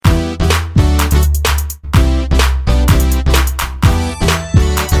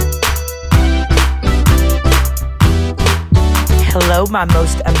Hello, my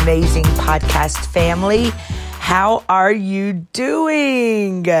most amazing podcast family. How are you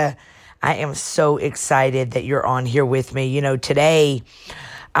doing? I am so excited that you're on here with me. You know, today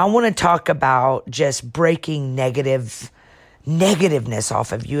I want to talk about just breaking negativeness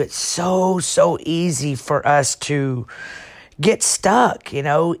off of you. It's so easy for us to get stuck, you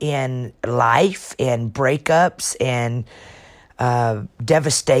know, in life and breakups and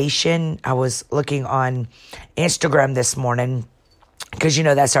devastation. I was looking on Instagram this morning because, you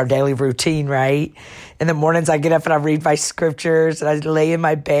know, that's our daily routine, right? In the mornings, I get up and I read my scriptures and I lay in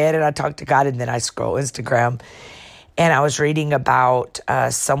my bed and I talk to God, and then I scroll Instagram. And I was reading about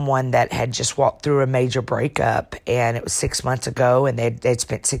someone that had just walked through a major breakup, and it was 6 months ago, and they'd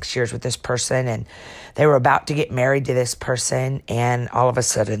spent 6 years with this person, and they were about to get married to this person, and all of a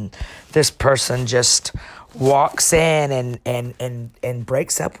sudden, this person just walks in and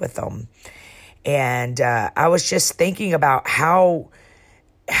breaks up with them. And I was just thinking about how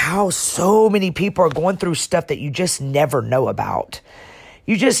so many people are going through stuff that you just never know about.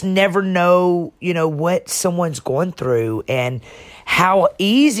 You just never know, you know, what someone's going through and how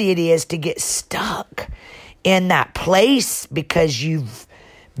easy it is to get stuck in that place because you've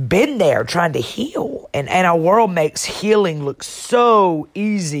been there trying to heal. And our world makes healing look so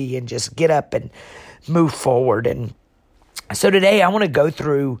easy and just get up and move forward. And so today I want to go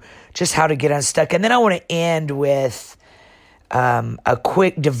through just how to get unstuck. And then I want to end with a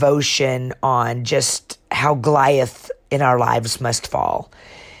quick devotion on just how Goliath in our lives must fall.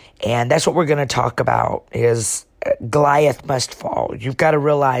 And that's what we're going to talk about is Goliath must fall. You've got to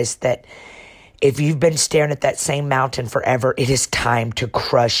realize that if you've been staring at that same mountain forever, it is time to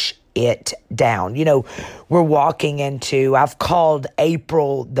crush it down. You know, we're walking into, I've called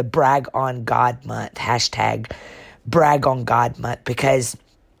April the Brag on God month, hashtag Brag on God month, because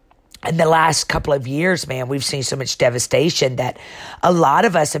in the last couple of years, man, we've seen so much devastation that a lot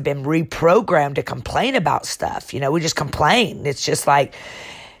of us have been reprogrammed to complain about stuff. You know, we just complain. It's just like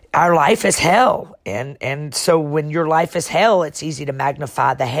our life is hell. And so when your life is hell, it's easy to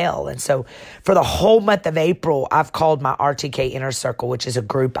magnify the hell. And so for the whole month of April, I've called my RTK Inner Circle, which is a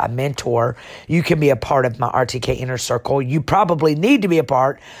group I mentor. You can be a part of my RTK Inner Circle. You probably need to be a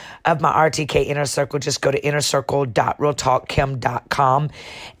part of my RTK Inner Circle. Just go to innercircle.realtalkkim.com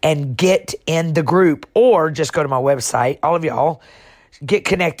and get in the group, or just go to my website. All of y'all, get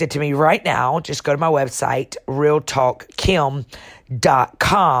connected to me right now. Just go to my website,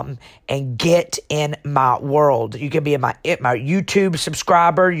 realtalkkim.com, and get in my world. You can be my YouTube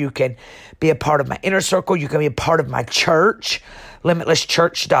subscriber. You can be a part of my inner circle. You can be a part of my church,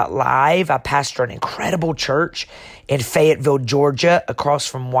 limitlesschurch.live. I pastor an incredible church in Fayetteville, Georgia, across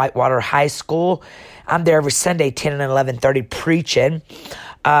from Whitewater High School. I'm there every Sunday, 10 and 11:30 preaching.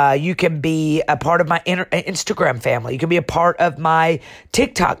 You can be a part of my Instagram family. You can be a part of my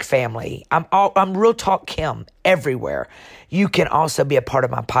TikTok family. I'm Real Talk Kim everywhere. You can also be a part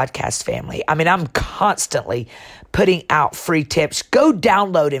of my podcast family. I mean, I'm constantly putting out free tips. Go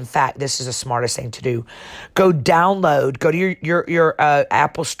download. In fact, this is the smartest thing to do. Go download. Go to your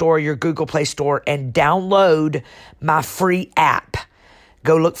Apple Store, your Google Play Store, and download my free app.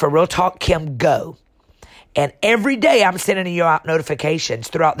 Go look for Real Talk Kim Go. And every day I'm sending you out notifications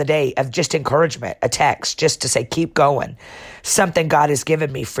throughout the day of just encouragement, a text just to say, keep going. Something God has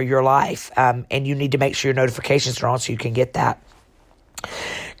given me for your life. And you need to make sure your notifications are on so you can get that.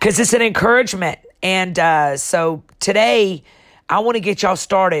 Because it's an encouragement. And so today I want to get y'all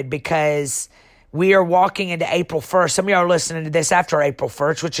started because we are walking into April 1st. Some of y'all are listening to this after April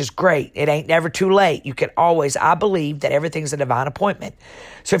 1st, which is great. It ain't never too late. You can always, I believe that everything's a divine appointment.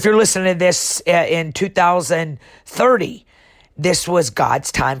 So if you're listening to this in 2030, this was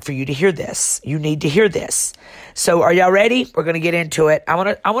God's time for you to hear this. You need to hear this. So are y'all ready? We're going to get into it. I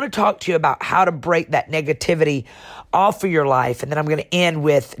want to talk to you about how to break that negativity off of your life. And then I'm going to end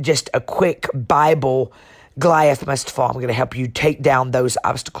with just a quick Bible Goliath must fall. I'm going to help you take down those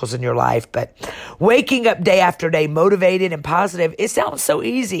obstacles in your life. But waking up day after day, motivated and positive, it sounds so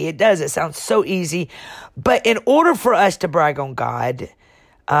easy. It does. It sounds so easy. But in order for us to brag on God,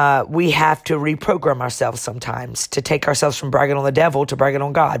 we have to reprogram ourselves sometimes to take ourselves from bragging on the devil to bragging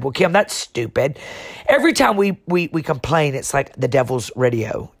on God. Well, Kim, that's stupid. Every time we complain, it's like the devil's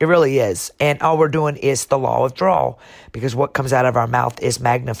radio. It really is. And all we're doing is the law of draw, because what comes out of our mouth is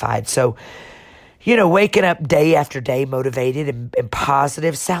magnified. So, you know, waking up day after day motivated and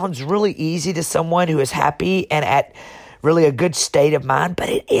positive sounds really easy to someone who is happy and at really a good state of mind, but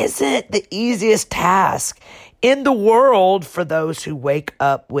it isn't the easiest task in the world for those who wake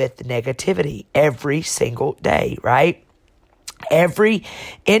up with negativity every single day, right? Every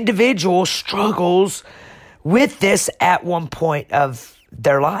individual struggles with this at one point of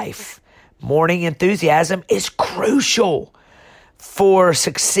their life. Morning enthusiasm is crucial for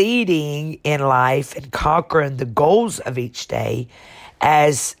succeeding in life and conquering the goals of each day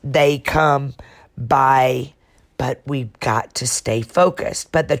as they come by, but we've got to stay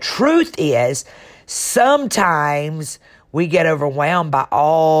focused. But the truth is, sometimes we get overwhelmed by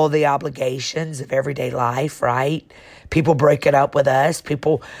all the obligations of everyday life, right? People breaking up with us,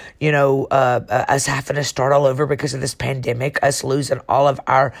 people, us having to start all over because of this pandemic, us losing all of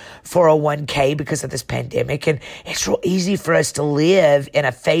our 401k because of this pandemic. And it's real easy for us to live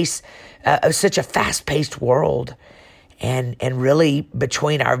in such a fast-paced world. And really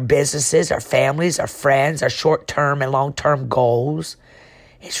between our businesses, our families, our friends, our short-term and long-term goals,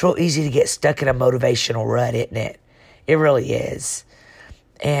 it's real easy to get stuck in a motivational rut, isn't it? It really is.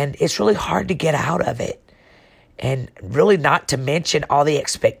 And it's really hard to get out of it. And really not to mention all the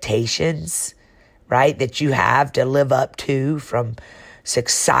expectations, right, that you have to live up to from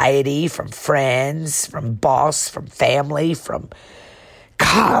society, from friends, from boss, from family, from,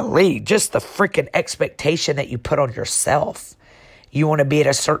 golly, just the freaking expectation that you put on yourself. You want to be at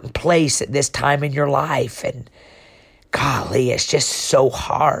a certain place at this time in your life. And golly, it's just so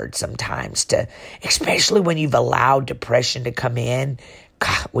hard sometimes especially when you've allowed depression to come in.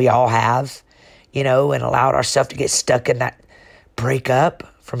 God, we all have. And allowed ourselves to get stuck in that breakup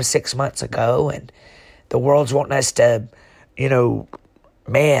from 6 months ago. And the world's wanting us to, heal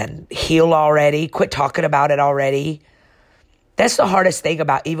already, quit talking about it already. That's the hardest thing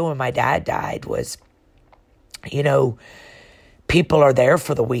about even when my dad died was, people are there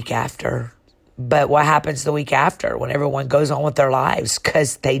for the week after. But what happens the week after when everyone goes on with their lives?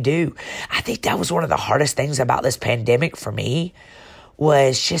 Because they do. I think that was one of the hardest things about this pandemic for me.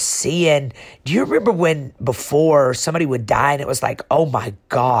 Was just seeing, do you remember when before somebody would die and it was like, oh my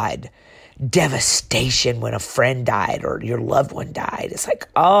God, devastation when a friend died or your loved one died. It's like,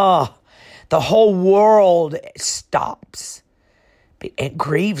 the whole world stops. It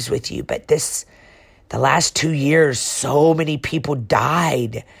grieves with you. But the last 2 years, so many people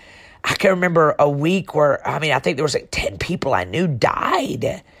died. I can remember a week where, I think there was like 10 people I knew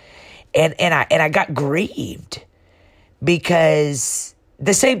died. And I got grieved. Because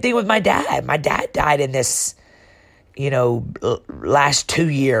the same thing with my dad. My dad died in this, last 2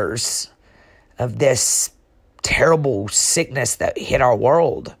 years of this terrible sickness that hit our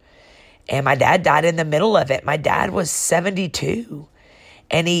world. And my dad died in the middle of it. My dad was 72.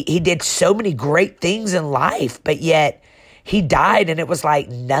 And he did so many great things in life, but yet he died and it was like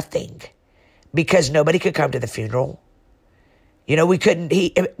nothing because nobody could come to the funeral.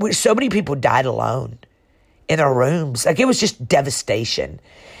 So many people died alone in their rooms. Like it was just devastation.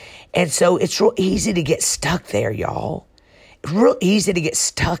 And so it's real easy to get stuck there, y'all. It's real easy to get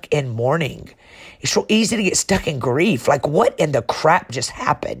stuck in mourning. It's real easy to get stuck in grief. Like what in the crap just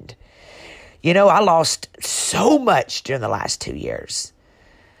happened? I lost so much during the last 2 years.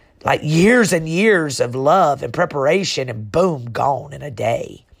 Like years and years of love and preparation and boom, gone in a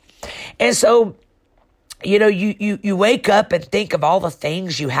day. And so, you wake up and think of all the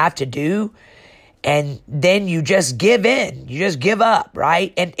things you have to do. And then you just give in. You just give up,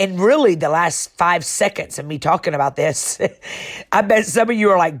 right? And really the last 5 seconds of me talking about this, I bet some of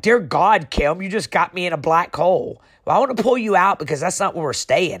you are like, dear God, Kim, you just got me in a black hole. Well, I want to pull you out because that's not where we're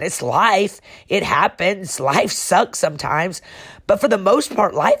staying. It's life. It happens. Life sucks sometimes. But for the most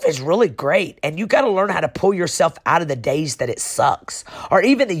part, life is really great. And you got to learn how to pull yourself out of the days that it sucks or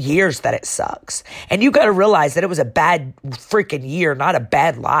even the years that it sucks. And you got to realize that it was a bad freaking year, not a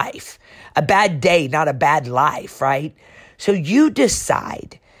bad life. A bad day, not a bad life, right? So you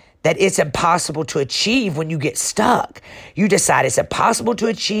decide that it's impossible to achieve when you get stuck. You decide it's impossible to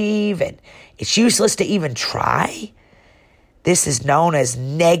achieve and it's useless to even try. This is known as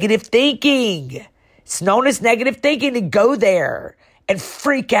negative thinking. It's known as negative thinking to go there and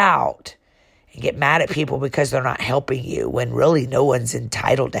freak out and get mad at people because they're not helping you when really no one's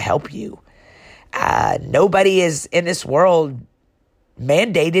entitled to help you. Nobody is in this world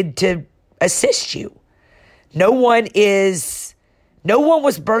mandated to assist you. No one was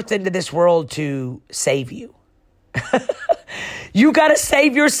birthed into this world to save you. You got to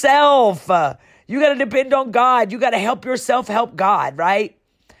save yourself. You got to depend on God. You got to help yourself help God, right?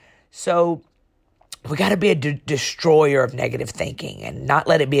 So we got to be a destroyer of negative thinking and not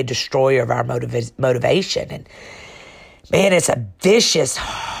let it be a destroyer of our motivation. And man, it's a vicious,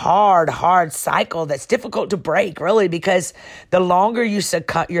 hard cycle that's difficult to break, really, because the longer you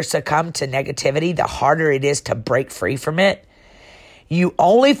succumb to negativity, the harder it is to break free from it. You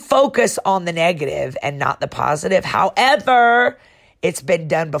only focus on the negative and not the positive. However, it's been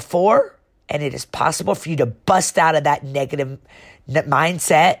done before and it is possible for you to bust out of that negative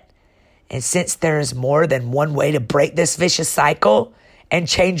mindset. And since there is more than one way to break this vicious cycle and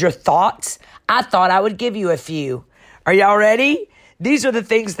change your thoughts, I thought I would give you a few. Are y'all ready? These are the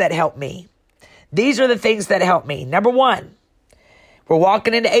things that help me. Number one, we're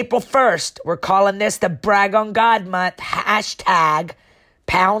walking into April 1st. We're calling this the Brag on God month. Hashtag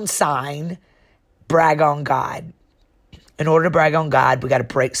 # brag on God. In order to brag on God, we got to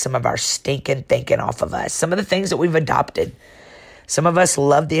break some of our stinking thinking off of us. Some of the things that we've adopted. Some of us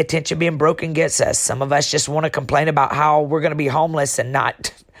love the attention being broken gets us. Some of us just want to complain about how we're going to be homeless and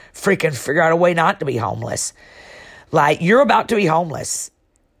not freaking figure out a way not to be homeless. Like, you're about to be homeless.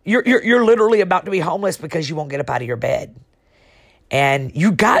 You're literally about to be homeless because you won't get up out of your bed. And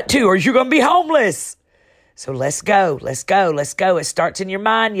you got to, or you're going to be homeless. So let's go. It starts in your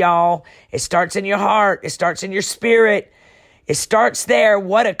mind, y'all. It starts in your heart. It starts in your spirit. It starts there.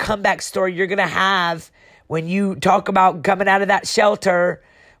 What a comeback story you're going to have when you talk about coming out of that shelter.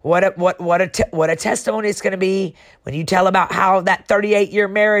 What a testimony it's going to be when you tell about how that 38-year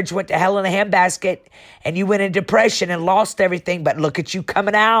marriage went to hell in a handbasket and you went in depression and lost everything. But look at you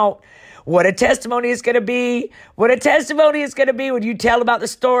coming out. What a testimony it's going to be. What a testimony it's going to be when you tell about the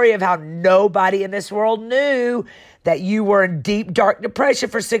story of how nobody in this world knew that you were in deep, dark depression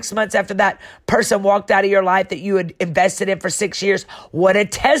for 6 months after that person walked out of your life that you had invested in for 6 years. What a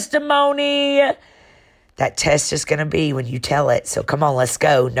testimony that test is going to be when you tell it. So come on, let's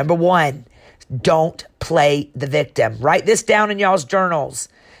go. Number one, don't play the victim. Write this down in y'all's journals.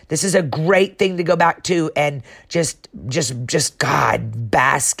 This is a great thing to go back to and just God,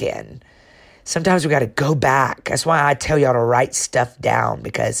 bask in. Sometimes we got to go back. That's why I tell y'all to write stuff down,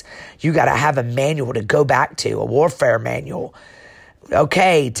 because you got to have a manual to go back to, a warfare manual.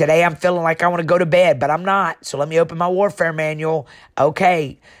 Okay, today I'm feeling like I want to go to bed, but I'm not. So let me open my warfare manual.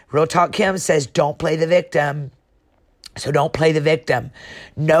 Okay, Real Talk Kim says don't play the victim. So don't play the victim.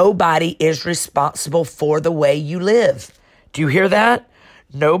 Nobody is responsible for the way you live. Do you hear that?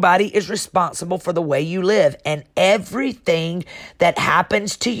 Nobody is responsible for the way you live, and everything that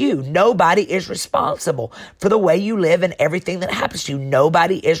happens to you. Nobody is responsible for the way you live and everything that happens to you.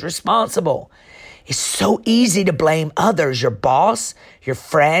 Nobody is responsible. It's so easy to blame others, your boss, your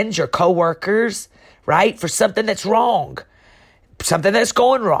friends, your coworkers, right? For something that's wrong, something that's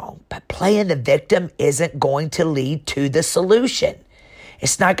going wrong. But playing the victim isn't going to lead to the solution.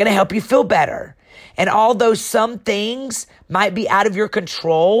 It's not going to help you feel better. And although some things might be out of your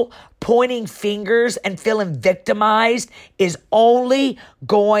control, pointing fingers and feeling victimized is only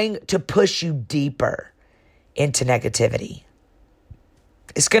going to push you deeper into negativity.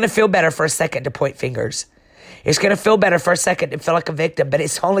 It's going to feel better for a second to point fingers. It's going to feel better for a second to feel like a victim, but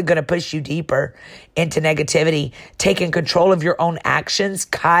it's only going to push you deeper into negativity. Taking control of your own actions,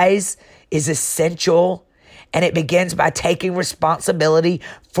 guys, is essential. And it begins by taking responsibility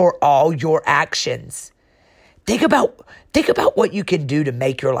for all your actions. Think about what you can do to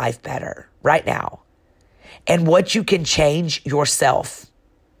make your life better right now. And what you can change yourself,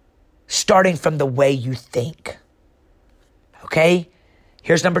 starting from the way you think. Okay?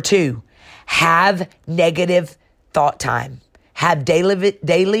 Here's number 2. Have negative thought time. Have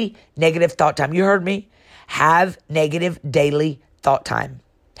daily negative thought time. You heard me? Have negative daily thought time.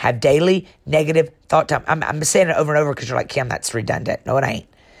 Have daily negative thought time. I'm saying it over and over because you're like, Kim, that's redundant. No, it ain't.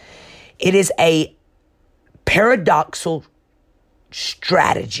 It is a paradoxical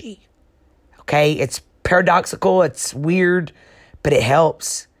strategy. Okay? It's paradoxical. It's weird, but it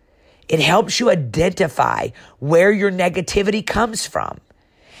helps. It helps you identify where your negativity comes from,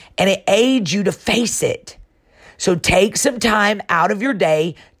 and it aids you to face it. So take some time out of your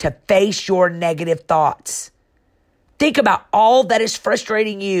day to face your negative thoughts. Think about all that is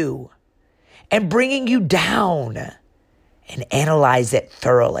frustrating you and bringing you down, and analyze it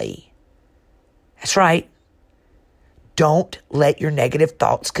thoroughly. That's right. Don't let your negative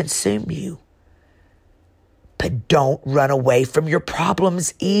thoughts consume you. But don't run away from your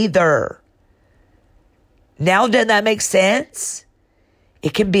problems either. Now, doesn't that make sense?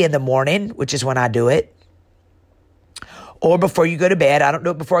 It can be in the morning, which is when I do it. Or before you go to bed. I don't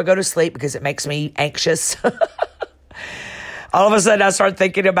do it before I go to sleep because it makes me anxious. All of a sudden I start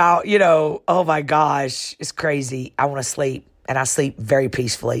thinking about, oh my gosh, it's crazy. I want to sleep, and I sleep very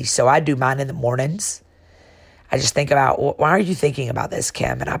peacefully. So I do mine in the mornings. I just think about, why are you thinking about this,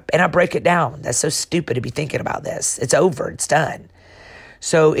 Kim? And I break it down. That's so stupid to be thinking about this. It's over. It's done.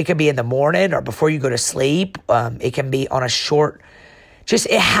 So it can be in the morning or before you go to sleep. It can be on a short, it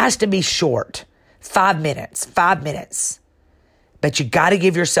has to be short. 5 minutes. But you got to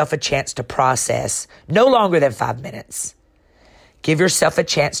give yourself a chance to process. No longer than 5 minutes. Give yourself a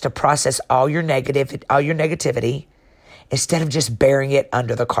chance to process all your negativity instead of just burying it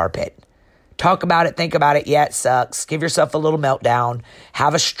under the carpet. Talk about it, think about it. Yeah, it sucks. Give yourself a little meltdown.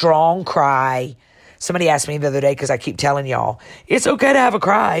 Have a strong cry. Somebody asked me the other day, because I keep telling y'all, it's okay to have a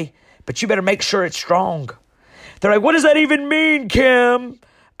cry, but you better make sure it's strong. They're like, what does that even mean, Kim?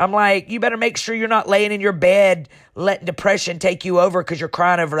 I'm like, you better make sure you're not laying in your bed letting depression take you over because you're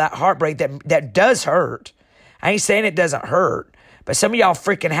crying over that heartbreak that does hurt. I ain't saying it doesn't hurt, but some of y'all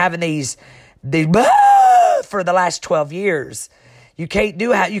freaking having these for the last 12 years. You can't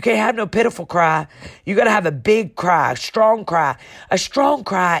have no pitiful cry. You got to have a big cry, a strong cry. A strong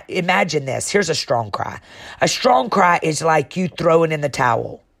cry, imagine this. Here's a strong cry. A strong cry is like you throwing in the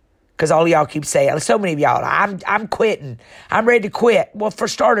towel. Because all y'all keep saying, so many of y'all, I'm quitting. I'm ready to quit. Well, for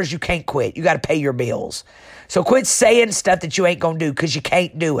starters, you can't quit. You got to pay your bills. So quit saying stuff that you ain't going to do because you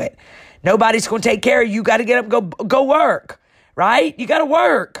can't do it. Nobody's going to take care of you. You got to get up and go work, right? You got to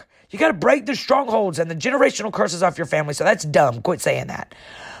work. You got to break the strongholds and the generational curses off your family. So that's dumb. Quit saying that.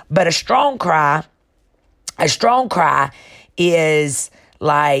 But a strong cry is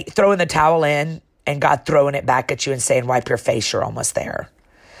like throwing the towel in and God throwing it back at you and saying, wipe your face, you're almost there.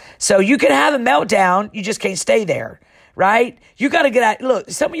 So you can have a meltdown, you just can't stay there, right? You got to get out. Look,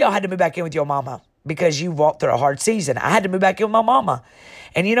 some of y'all had to move back in with your mama because you walked through a hard season. I had to move back in with my mama.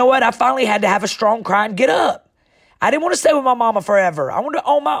 And you know what? I finally had to have a strong cry and get up. I didn't want to stay with my mama forever. I wanted to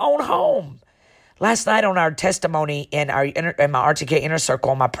own my own home. Last night on our testimony in my RTK Inner Circle,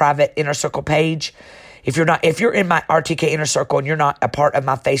 on my private Inner Circle page, if you're in my RTK Inner Circle and you're not a part of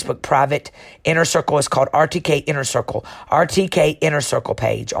my Facebook private Inner Circle, it's called RTK Inner Circle, RTK Inner Circle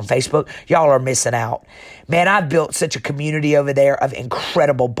page on Facebook. Y'all are missing out. Man, I've built such a community over there of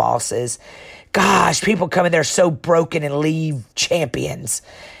incredible bosses. Gosh, people come in there so broken and leave champions.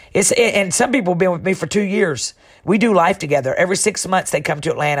 And some people have been with me for 2 years. We do life together. Every 6 months they come to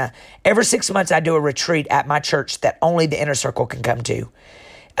Atlanta. Every 6 months I do a retreat at my church that only the Inner Circle can come to.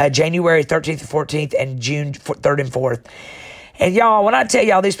 January 13th and 14th and June 3rd and 4th. And y'all, when I tell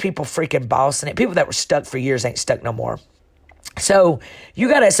y'all these people freaking bossing it, people that were stuck for years ain't stuck no more. So you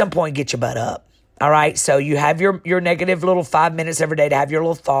got to at some point get your butt up. All right. So you have your negative little 5 minutes every day to have your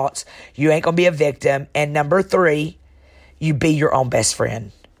little thoughts. You ain't going to be a victim. And number 3, you be your own best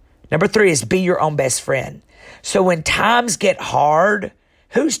friend. Number 3 is be your own best friend. So when times get hard,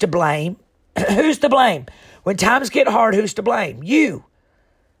 who's to blame? Who's to blame? When times get hard, who's to blame? You.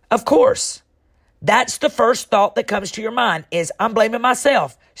 Of course. That's the first thought that comes to your mind is I'm blaming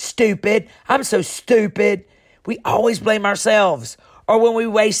myself. Stupid. I'm so stupid. We always blame ourselves. Or when we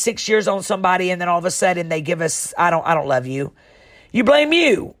waste 6 years on somebody and then all of a sudden they give us, I don't love you. You blame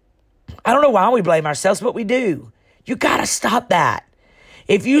you. I don't know why we blame ourselves, but we do. You got to stop that.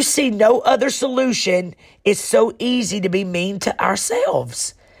 If you see no other solution, it's so easy to be mean to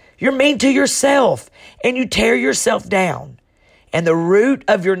ourselves. You're mean to yourself and you tear yourself down. And the root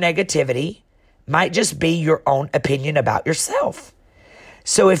of your negativity might just be your own opinion about yourself.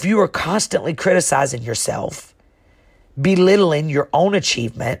 So if you are constantly criticizing yourself, belittling your own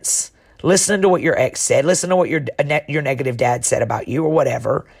achievements, listening to what your ex said, listening to what your negative dad said about you or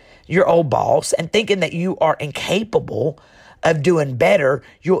whatever, your old boss, and thinking that you are incapable of doing better,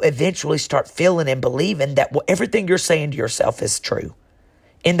 you'll eventually start feeling and believing that everything you're saying to yourself is true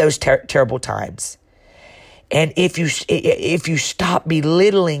in those terrible times. And if you stop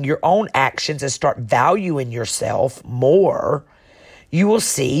belittling your own actions and start valuing yourself more, you will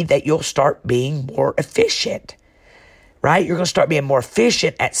see that you'll start being more efficient, right? You're going to start being more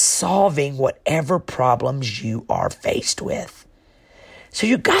efficient at solving whatever problems you are faced with. So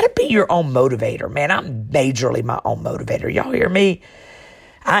you got to be your own motivator, man. I'm majorly my own motivator. Y'all hear me?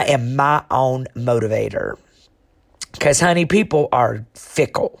 I am my own motivator. Because, honey, people are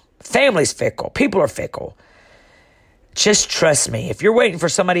fickle. Family's fickle. People are fickle. Just trust me. If you're waiting for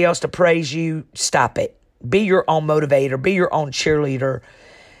somebody else to praise you, stop it. Be your own motivator. Be your own cheerleader.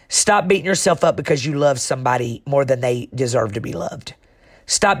 Stop beating yourself up because you love somebody more than they deserve to be loved.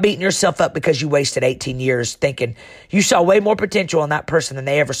 Stop beating yourself up because you wasted 18 years thinking you saw way more potential in that person than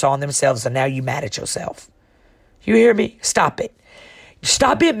they ever saw in themselves, and now you mad at yourself. You hear me? Stop it.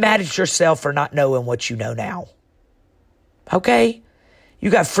 Stop being mad at yourself for not knowing what you know now. Okay? You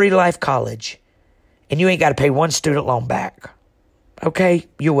got free life college. And you ain't got to pay one student loan back. Okay?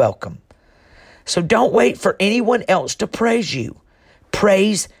 You're welcome. So don't wait for anyone else to praise you.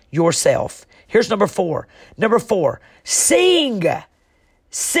 Praise yourself. Here's number 4. Number 4, sing.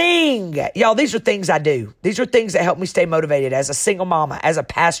 Sing. Y'all, these are things I do. These are things that help me stay motivated as a single mama, as a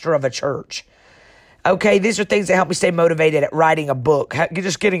pastor of a church. Okay? These are things that help me stay motivated at writing a book,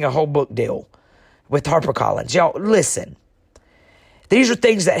 just getting a whole book deal with HarperCollins. Y'all, listen. These are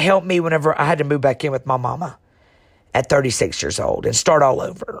things that helped me whenever I had to move back in with my mama at 36 years old and start all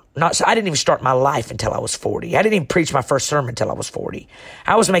over. I didn't even start my life until I was 40. I didn't even preach my first sermon until I was 40.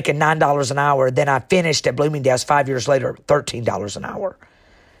 I was making $9 an hour. Then I finished at Bloomingdale's 5 years later, $13 an hour.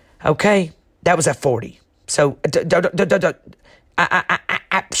 Okay? That was at 40. So,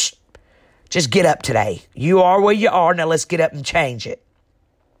 just get up today. You are where you are. Now let's get up and change it.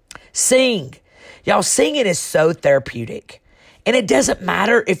 Sing. Y'all, singing is so therapeutic. And it doesn't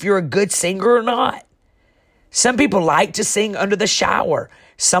matter if you're a good singer or not. Some people like to sing under the shower.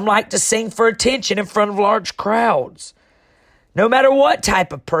 Some like to sing for attention in front of large crowds. No matter what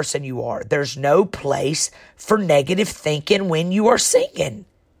type of person you are, there's no place for negative thinking when you are singing.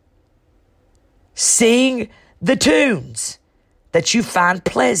 Sing the tunes that you find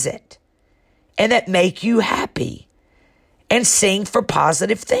pleasant and that make you happy. And sing for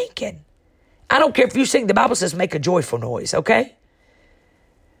positive thinking. I don't care if you sing. The Bible says make a joyful noise, okay?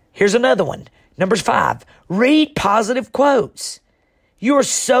 Here's another one. Number 5, read positive quotes. You are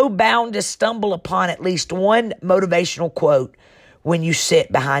so bound to stumble upon at least one motivational quote when you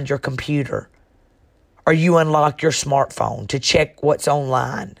sit behind your computer or you unlock your smartphone to check what's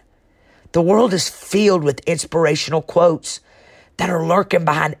online. The world is filled with inspirational quotes that are lurking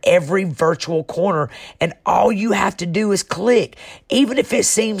behind every virtual corner, and all you have to do is click. Even if it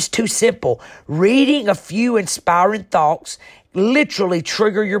seems too simple, reading a few inspiring thoughts literally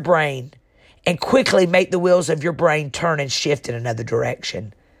trigger your brain and quickly make the wheels of your brain turn and shift in another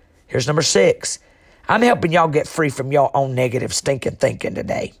direction. Here's number 6. I'm helping y'all get free from y'all own negative stinking thinking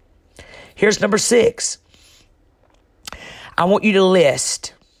today. Here's number 6. I want you to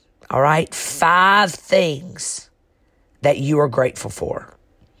list, all right, 5 things that you are grateful for.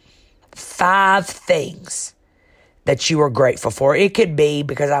 5 things that you are grateful for. It could be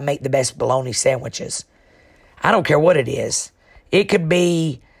because I make the best bologna sandwiches. I don't care what it is. It could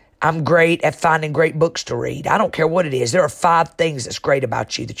be I'm great at finding great books to read. I don't care what it is. There are 5 things that's great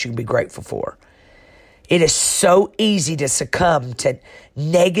about you that you can be grateful for. It is so easy to succumb to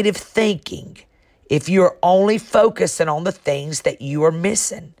negative thinking if you're only focusing on the things that you are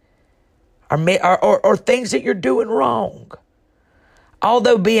missing or things that you're doing wrong.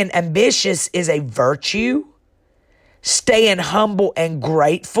 Although being ambitious is a virtue, staying humble and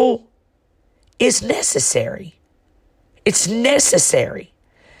grateful is necessary. It's necessary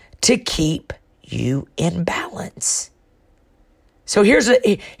to keep you in balance. So here,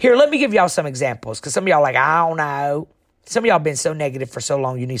 let me give y'all some examples, because some of y'all are like, I don't know. Some of y'all been so negative for so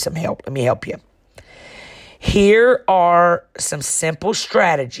long, you need some help. Let me help you. Here are some simple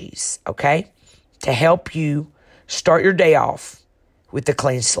strategies, okay, to help you start your day off with a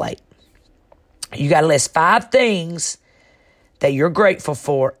clean slate. You got to list 5 things that you're grateful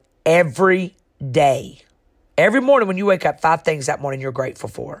for every day. Every morning when you wake up, 5 things that morning you're grateful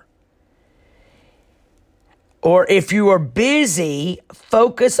for. Or if you are busy,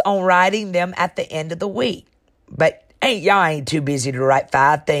 focus on writing them at the end of the week. But y'all ain't too busy to write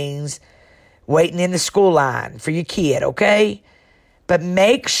 5 things waiting in the school line for your kid, okay? But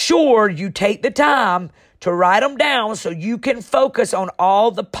make sure you take the time to write them down so you can focus on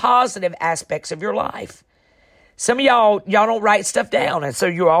all the positive aspects of your life. Some of y'all don't write stuff down, and so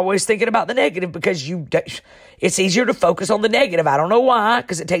you're always thinking about the negative because it's easier to focus on the negative. I don't know why,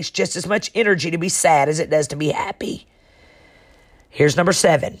 because it takes just as much energy to be sad as it does to be happy. Here's number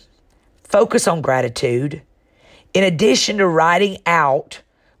 7. Focus on gratitude. In addition to writing out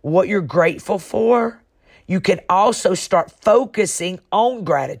what you're grateful for, you can also start focusing on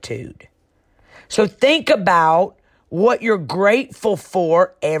gratitude. So think about what you're grateful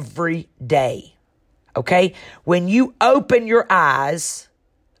for every day. Okay? When you open your eyes,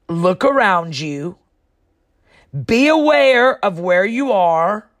 look around you, be aware of where you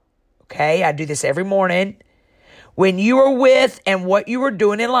are. Okay? I do this every morning. When you are with and what you are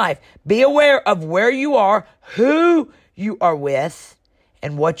doing in life, be aware of where you are, who you are with,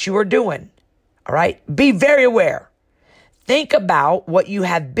 and what you are doing. All right? Be very aware. Think about what you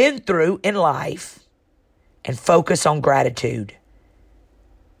have been through in life and focus on gratitude.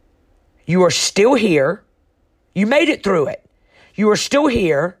 You are still here. You made it through it. You are still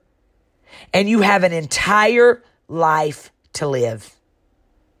here, and you have an entire life to live.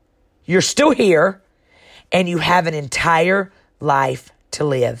 You're still here, and you have an entire life to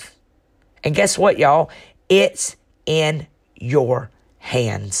live. And guess what, y'all? It's in your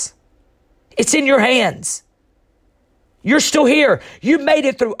hands. It's in your hands. You're still here. You made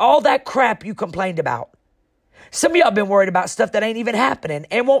it through all that crap you complained about. Some of y'all been worried about stuff that ain't even happening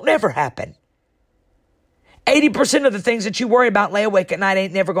and won't never happen. 80% of the things that you worry about and lay awake at night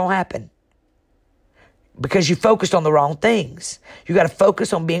ain't never going to happen. because you focused on the wrong things. You got to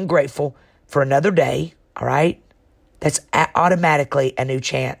focus on being grateful for another day, all right? That's automatically a new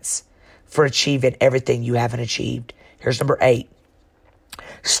chance for achieving everything you haven't achieved. Here's number 8.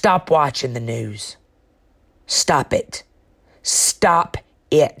 Stop watching the news. Stop it. Stop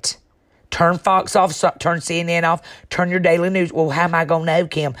it. Turn Fox off, turn CNN off, turn your daily news. Well, how am I going to know,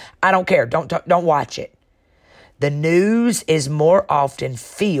 Kim? I don't care. Don't watch it. The news is more often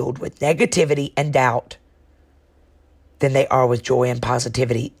filled with negativity and doubt than they are with joy and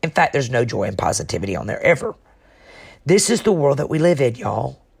positivity. In fact, there's no joy and positivity on there ever. This is the world that we live in,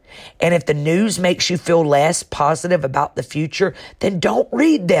 y'all. And if the news makes you feel less positive about the future, then don't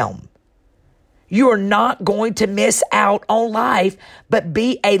read them. You are not going to miss out on life, but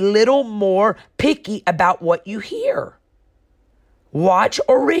be a little more picky about what you hear. Watch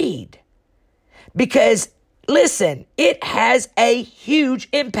or read. Because, listen, it has a huge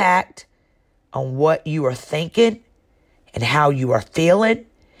impact on what you are thinking and how you are feeling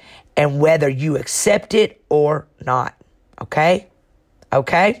and whether you accept it or not. Okay?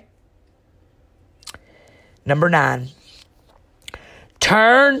 Okay? Number 9.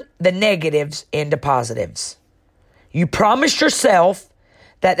 Turn the negatives into positives. You promised yourself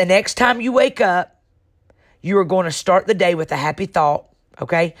that the next time you wake up, you are going to start the day with a happy thought,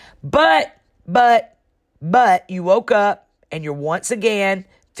 okay? But you woke up and you're once again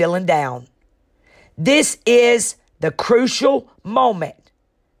feeling down. This is the crucial moment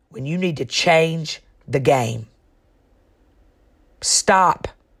when you need to change the game. Stop.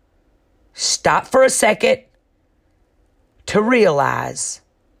 Stop for a second to realize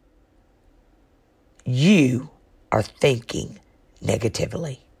you are thinking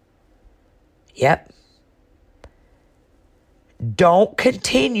negatively. Yep. Don't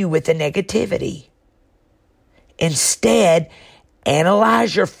continue with the negativity. Instead,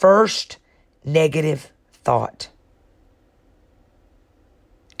 analyze your first negative thought.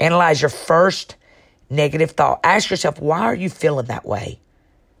 Analyze your first negative thought. Ask yourself, why are you feeling that way?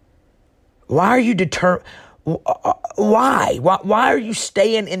 Why are you determined? Why? Why are you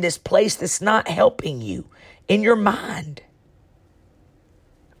staying in this place that's not helping you in your mind?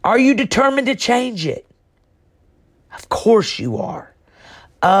 Are you determined to change it? Of course you are.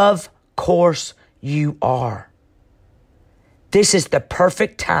 Of course you are. This is the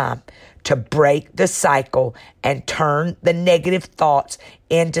perfect time to break the cycle and turn the negative thoughts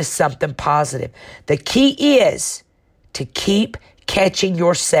into something positive. The key is to keep catching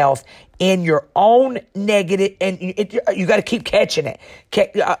yourself in your own negative, and you got to keep catching it.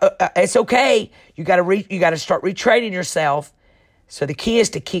 It's okay. You got to start retraining yourself. So the key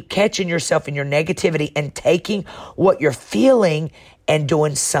is to keep catching yourself in your negativity and taking what you're feeling and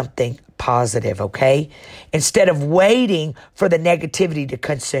doing something positive, okay? Instead of waiting for the negativity to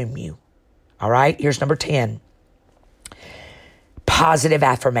consume you. All right, here's number 10. Positive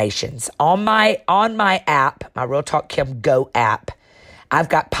affirmations. On my app, my Real Talk Kim Go app, I've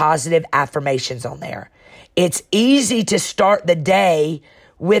got positive affirmations on there. It's easy to start the day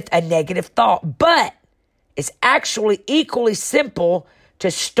with a negative thought, but it's actually equally simple to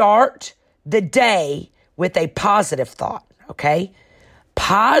start the day with a positive thought, okay?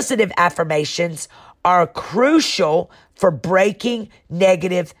 Positive affirmations are crucial for breaking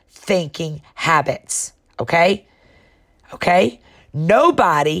negative thinking habits, okay? Okay?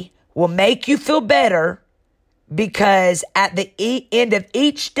 Nobody will make you feel better because at the end of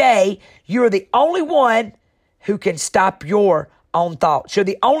each day, you're the only one who can stop your own thoughts. You're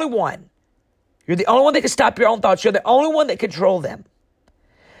the only one. You're the only one that can stop your own thoughts. You're the only one that control them.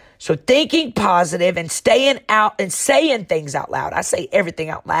 So thinking positive and staying out and saying things out loud. I say everything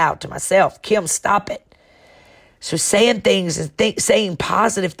out loud to myself. Kim, stop it. So saying things and saying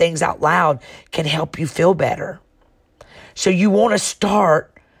positive things out loud can help you feel better. So you want to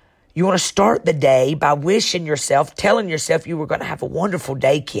start the day by wishing yourself, telling yourself you were going to have a wonderful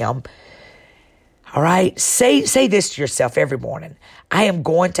day, Kim. All right? Say this to yourself every morning. I am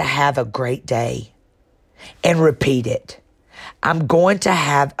going to have a great day. And repeat it. I'm going to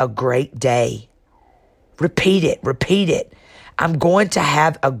have a great day. Repeat it. I'm going to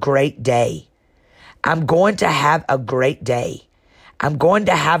have a great day. I'm going to have a great day. I'm going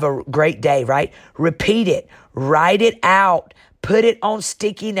to have a great day, right? Repeat it. Write it out. Put it on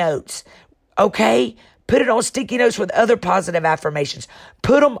sticky notes. Okay? Put it on sticky notes with other positive affirmations.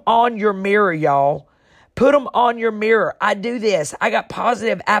 Put them on your mirror, y'all. Put them on your mirror. I do this. I got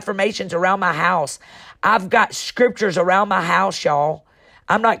positive affirmations around my house. I've got scriptures around my house, y'all.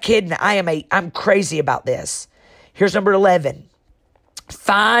 I'm not kidding. I'm crazy about this. Here's number 11.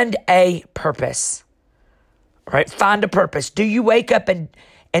 Find a purpose. All right? Find a purpose. Do you wake up and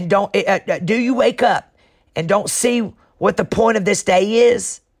do you wake up and don't see what the point of this day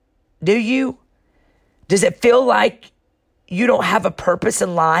is? Do you? Does it feel like you don't have a purpose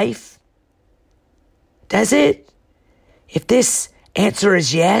in life? Does it? If this answer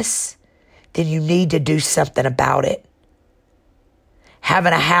is yes, then you need to do something about it.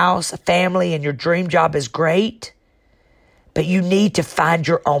 Having a house, a family, and your dream job is great, but you need to find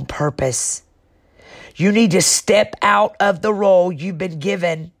your own purpose. You need to step out of the role you've been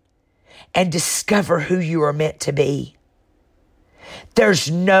given and discover who you are meant to be. There's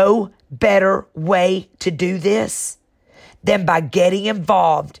no better way to do this than by getting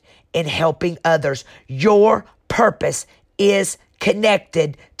involved in helping others. Your purpose is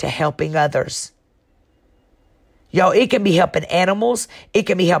connected to helping others. Yo, it can be helping animals. It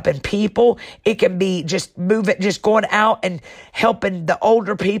can be helping people. It can be just going out and helping the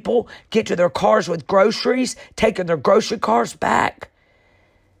older people get to their cars with groceries, taking their grocery cars back.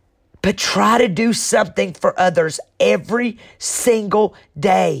 But try to do something for others every single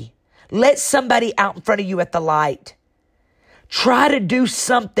day. Let somebody out in front of you at the light. Try to do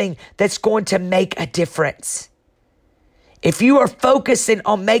something that's going to make a difference. If you are focusing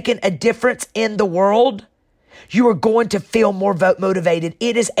on making a difference in the world, you are going to feel more motivated.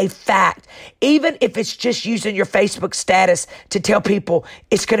 It is a fact. Even if it's just using your Facebook status to tell people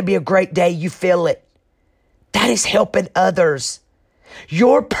it's going to be a great day, you feel it. That is helping others.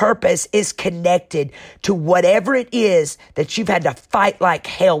 Your purpose is connected to whatever it is that you've had to fight like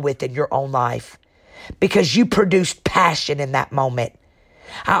hell with in your own life, because you produced passion in that moment.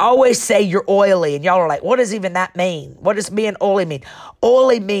 I always say you're oily, and y'all are like, what does even that mean? What does being oily mean?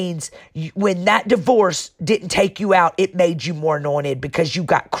 Oily means when that divorce didn't take you out, it made you more anointed because you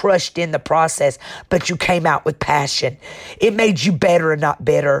got crushed in the process, but you came out with passion. It made you better and not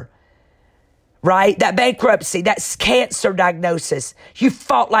bitter. Right? That bankruptcy, that cancer diagnosis, you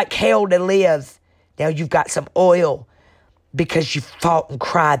fought like hell to live. Now you've got some oil because you fought and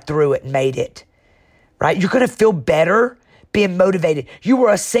cried through it and made it. Right? You're going to feel better being motivated. You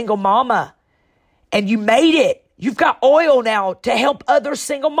were a single mama and you made it. You've got oil now to help other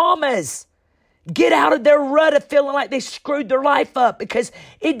single mamas get out of their rut of feeling like they screwed their life up because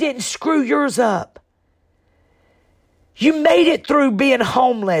it didn't screw yours up. You made it through being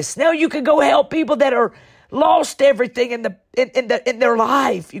homeless. Now you can go help people that are lost everything in their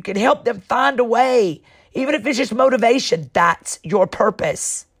life. You can help them find a way, even if it's just motivation. That's your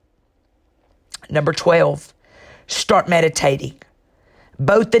purpose. Number 12, start meditating.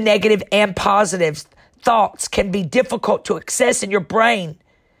 Both the negative and positive thoughts can be difficult to access in your brain.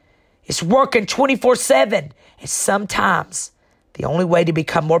 It's working 24/7. And sometimes the only way to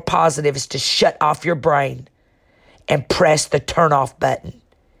become more positive is to shut off your brain and press the turn off button.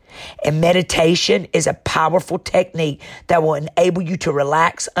 And meditation is a powerful technique that will enable you to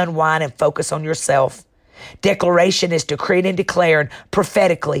relax, unwind, and focus on yourself. Declaration is decreeing and declaring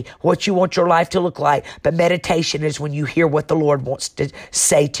prophetically what you want your life to look like. But meditation is when you hear what the Lord wants to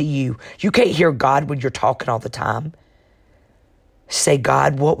say to you. You can't hear God when you're talking all the time. Say,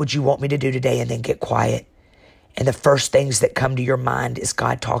 God, what would you want me to do today? And then get quiet. And the first things that come to your mind is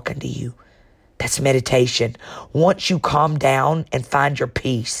God talking to you. That's meditation. Once you calm down and find your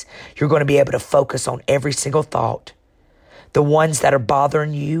peace, you're going to be able to focus on every single thought. The ones that are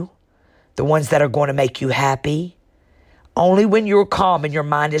bothering you, the ones that are going to make you happy. Only when you're calm and your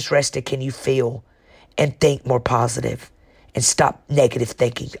mind is rested can you feel and think more positive and stop negative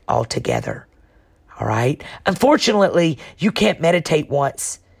thinking altogether. All right? Unfortunately, you can't meditate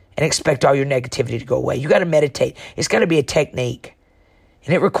once and expect all your negativity to go away. You got to meditate. It's got to be a technique.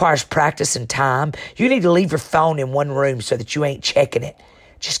 And it requires practice and time. You need to leave your phone in one room so that you ain't checking it.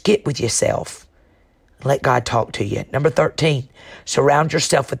 Just get with yourself and let God talk to you. Number 13, surround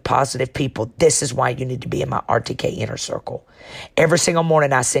yourself with positive people. This is why you need to be in my RTK Inner Circle. Every single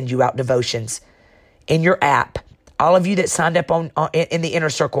morning I send you out devotions in your app. All of you that signed up in the Inner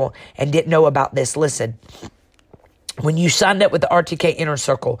Circle and didn't know about this, listen. When you signed up with the RTK Inner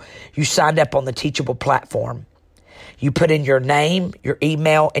Circle, you signed up on the Teachable platform. You put in your name, your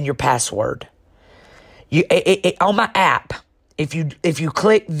email, and your password. On my app, if you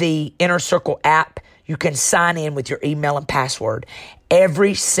click the Inner Circle app, you can sign in with your email and password.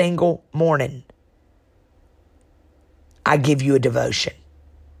 Every single morning, I give you a devotion,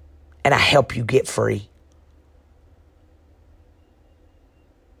 and I help you get free.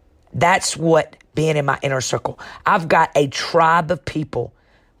 That's what being in my inner circle. I've got a tribe of people.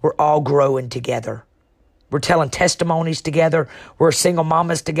 We're all growing together. We're telling testimonies together. We're single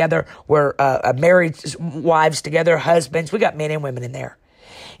mamas together. We're married wives together, husbands. We got men and women in there.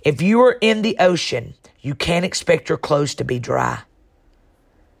 If you are in the ocean, you can't expect your clothes to be dry.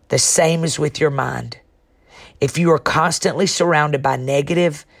 The same is with your mind. If you are constantly surrounded by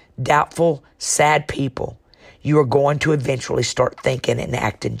negative, doubtful, sad people, you are going to eventually start thinking and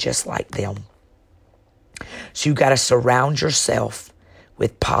acting just like them. So you got to surround yourself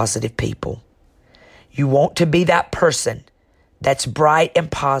with positive people. You want to be that person that's bright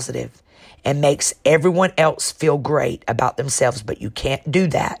and positive and makes everyone else feel great about themselves, but you can't do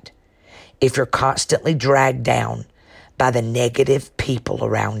that if you're constantly dragged down by the negative people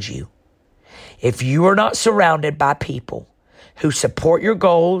around you. If you are not surrounded by people who support your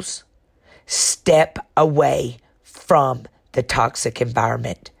goals, step away from the toxic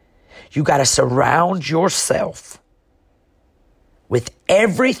environment. You got to surround yourself with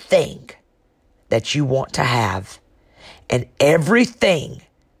everything that you want to have and everything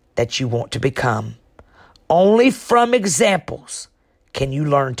that you want to become. Only from examples can you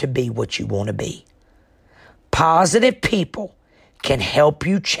learn to be what you want to be. Positive people can help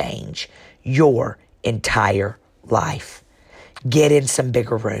you change your entire life. Get in some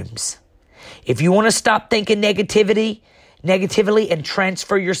bigger rooms. If you want to stop thinking negatively and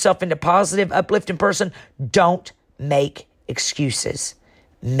transfer yourself into positive, uplifting person, don't make excuses.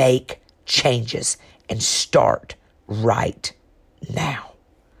 Make changes and start right now.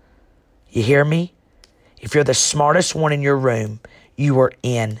 You hear me? If you're the smartest one in your room, you are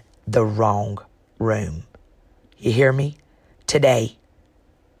in the wrong room. You hear me? Today,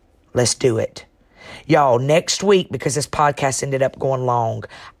 let's do it. Y'all, next week, because this podcast ended up going long,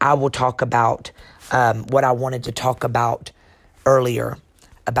 I will talk about what I wanted to talk about earlier,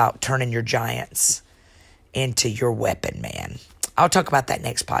 about turning your giants into your weapon, man. I'll talk about that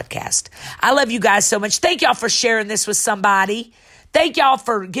next podcast. I love you guys so much. Thank y'all for sharing this with somebody. Thank y'all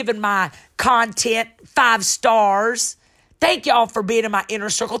for giving my content 5 stars. Thank y'all for being in my inner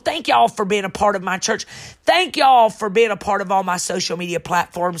circle. Thank y'all for being a part of my church. Thank y'all for being a part of all my social media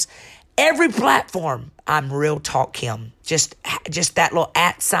platforms. Every platform, I'm Real Talk Kim. Just that little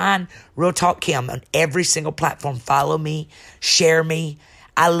 @ Real Talk Kim on every single platform. Follow me, share me.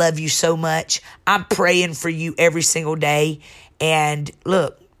 I love you so much. I'm praying for you every single day. And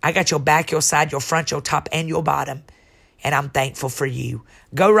look, I got your back, your side, your front, your top, and your bottom. And I'm thankful for you.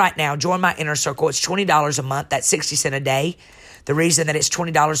 Go right now. Join my inner circle. It's $20 a month. That's 60 cents a day. The reason that it's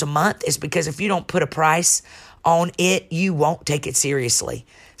 $20 a month is because if you don't put a price on it, you won't take it seriously.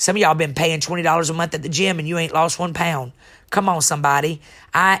 Some of y'all been paying $20 a month at the gym and you ain't lost 1 pound. Come on, somebody.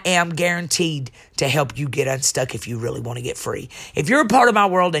 I am guaranteed to help you get unstuck if you really want to get free. If you're a part of my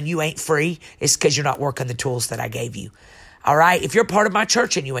world and you ain't free, it's because you're not working the tools that I gave you. All right? If you're part of my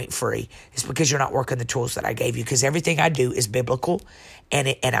church and you ain't free, it's because you're not working the tools that I gave you, because everything I do is biblical,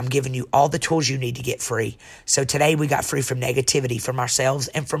 and I'm giving you all the tools you need to get free. So today we got free from negativity, from ourselves,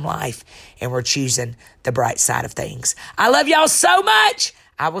 and from life, and we're choosing the bright side of things. I love y'all so much.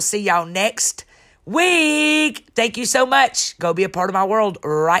 I will see y'all next week. Thank you so much. Go be a part of my world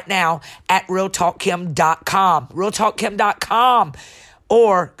right now at realtalkkim.com. realtalkkim.com.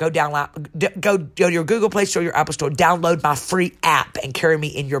 Or go to your Google Play Store, your Apple Store, download my free app and carry me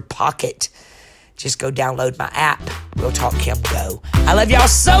in your pocket. Just go download my app, Real Talk Kim Go. I love y'all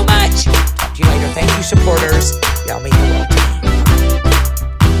so much. Talk to you later. Thank you, supporters. Y'all mean the world to me.